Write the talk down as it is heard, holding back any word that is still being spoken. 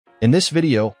In this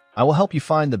video, I will help you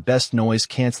find the best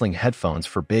noise-canceling headphones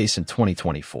for bass in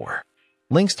 2024.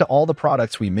 Links to all the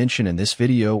products we mention in this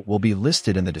video will be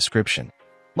listed in the description.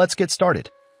 Let's get started.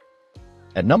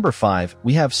 At number 5,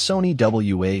 we have Sony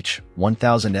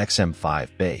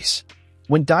WH-1000XM5 bass.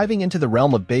 When diving into the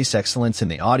realm of bass excellence in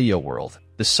the audio world,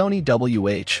 the Sony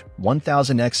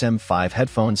WH-1000XM5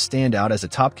 headphones stand out as a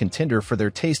top contender for their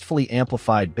tastefully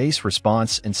amplified bass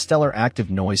response and stellar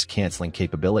active noise-canceling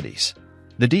capabilities.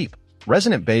 The deep,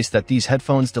 resonant bass that these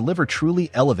headphones deliver truly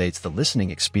elevates the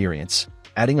listening experience,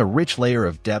 adding a rich layer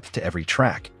of depth to every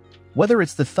track. Whether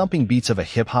it's the thumping beats of a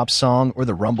hip-hop song or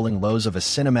the rumbling lows of a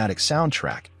cinematic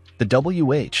soundtrack, the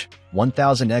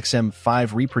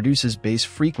WH-1000XM5 reproduces bass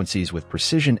frequencies with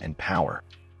precision and power.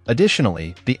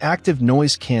 Additionally, the active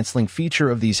noise-canceling feature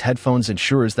of these headphones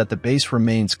ensures that the bass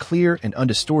remains clear and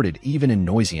undistorted even in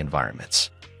noisy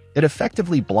environments. It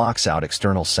effectively blocks out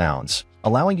external sounds,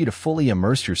 allowing you to fully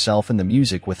immerse yourself in the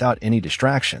music without any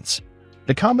distractions.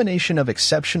 The combination of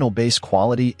exceptional bass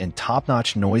quality and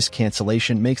top-notch noise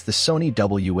cancellation makes the Sony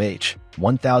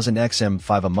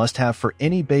WH-1000XM5 a must-have for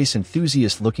any bass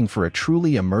enthusiast looking for a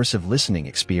truly immersive listening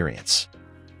experience.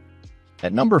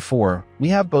 At number 4, we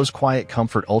have Bose Quiet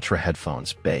Comfort Ultra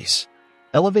Headphones Bass.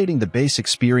 Elevating the bass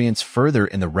experience further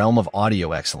in the realm of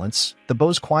audio excellence, the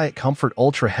Bose Quiet Comfort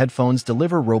Ultra headphones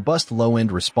deliver robust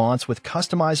low-end response with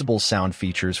customizable sound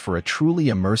features for a truly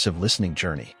immersive listening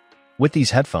journey. With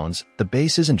these headphones, the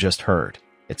bass isn't just heard,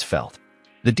 it's felt.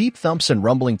 The deep thumps and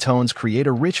rumbling tones create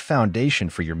a rich foundation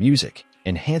for your music,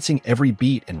 enhancing every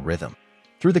beat and rhythm.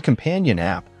 Through the companion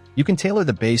app, you can tailor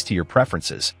the bass to your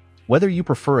preferences, whether you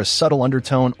prefer a subtle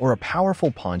undertone or a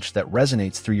powerful punch that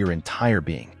resonates through your entire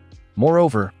being.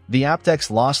 Moreover, the aptX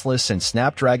lossless and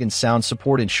Snapdragon sound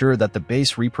support ensure that the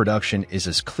bass reproduction is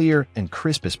as clear and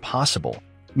crisp as possible,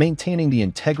 maintaining the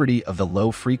integrity of the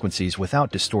low frequencies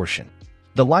without distortion.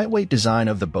 The lightweight design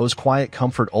of the Bose Quiet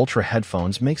Comfort Ultra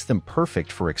headphones makes them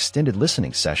perfect for extended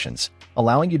listening sessions,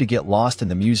 allowing you to get lost in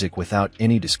the music without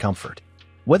any discomfort.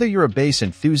 Whether you're a bass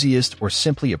enthusiast or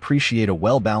simply appreciate a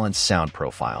well-balanced sound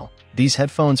profile, these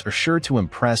headphones are sure to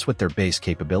impress with their bass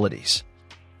capabilities.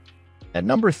 At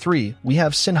number 3, we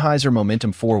have Sennheiser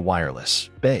Momentum 4 Wireless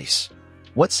Bass.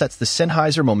 What sets the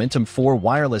Sennheiser Momentum 4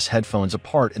 wireless headphones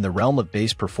apart in the realm of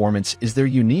bass performance is their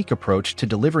unique approach to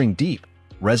delivering deep,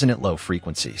 resonant low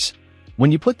frequencies.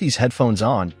 When you put these headphones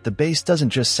on, the bass doesn't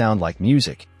just sound like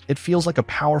music, it feels like a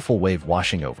powerful wave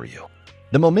washing over you.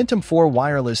 The Momentum 4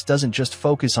 Wireless doesn't just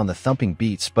focus on the thumping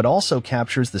beats but also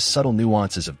captures the subtle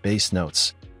nuances of bass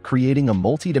notes, creating a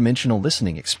multi-dimensional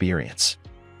listening experience.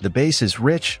 The bass is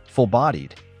rich,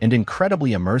 full-bodied, and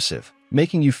incredibly immersive,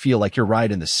 making you feel like you're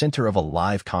right in the center of a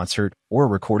live concert or a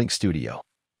recording studio.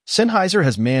 Sennheiser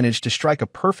has managed to strike a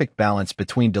perfect balance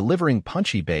between delivering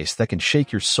punchy bass that can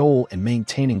shake your soul and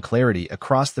maintaining clarity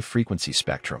across the frequency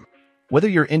spectrum. Whether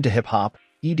you're into hip-hop,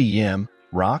 EDM,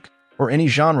 rock, or any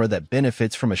genre that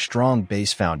benefits from a strong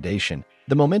bass foundation,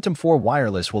 the Momentum 4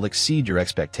 Wireless will exceed your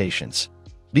expectations.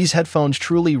 These headphones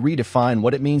truly redefine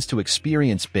what it means to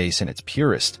experience bass in its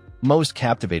purest, most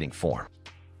captivating form.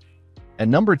 At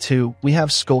number 2, we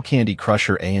have Skullcandy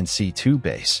Crusher ANC2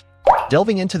 Bass.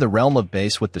 Delving into the realm of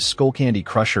bass with the Skullcandy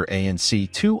Crusher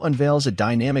ANC2 unveils a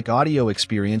dynamic audio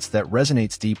experience that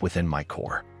resonates deep within my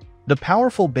core. The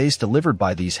powerful bass delivered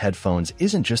by these headphones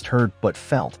isn't just heard but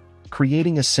felt,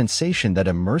 creating a sensation that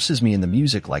immerses me in the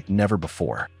music like never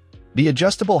before. The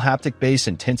adjustable haptic bass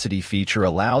intensity feature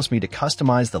allows me to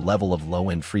customize the level of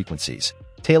low-end frequencies,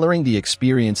 tailoring the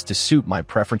experience to suit my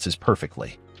preferences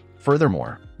perfectly.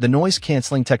 Furthermore, the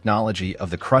noise-canceling technology of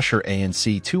the Crusher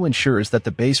ANC2 ensures that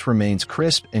the bass remains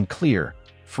crisp and clear,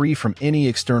 free from any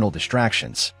external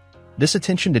distractions. This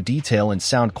attention to detail and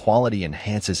sound quality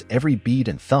enhances every beat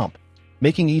and thump,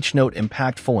 making each note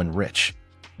impactful and rich.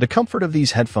 The comfort of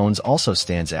these headphones also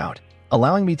stands out,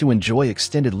 allowing me to enjoy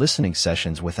extended listening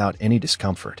sessions without any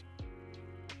discomfort.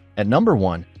 At number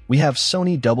 1, we have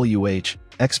Sony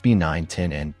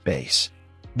WH-XB910N Bass.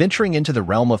 Venturing into the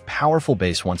realm of powerful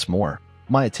bass once more,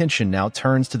 my attention now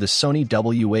turns to the Sony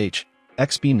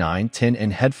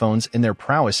WH-XB910N headphones and their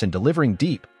prowess in delivering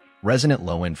deep, resonant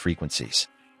low-end frequencies.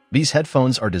 These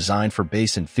headphones are designed for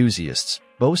bass enthusiasts,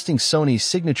 boasting Sony's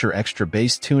signature extra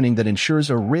bass tuning that ensures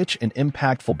a rich and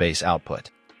impactful bass output.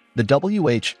 The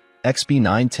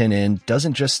WH-XB910N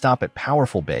doesn't just stop at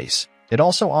powerful bass, it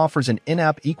also offers an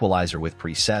in-app equalizer with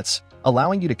presets,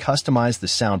 allowing you to customize the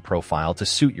sound profile to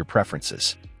suit your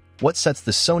preferences. What sets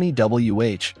the Sony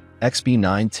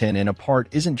WH-XB910N apart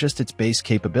isn't just its bass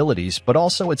capabilities but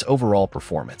also its overall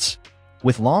performance.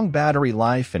 With long battery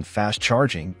life and fast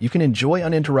charging, you can enjoy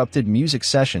uninterrupted music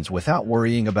sessions without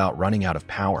worrying about running out of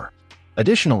power.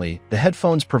 Additionally, the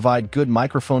headphones provide good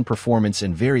microphone performance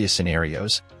in various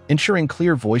scenarios, ensuring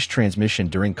clear voice transmission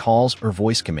during calls or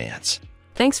voice commands.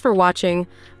 Thanks for watching.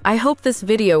 I hope this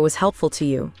video was helpful to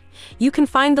you. You can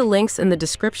find the links in the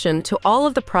description to all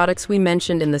of the products we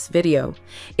mentioned in this video.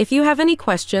 If you have any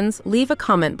questions, leave a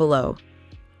comment below.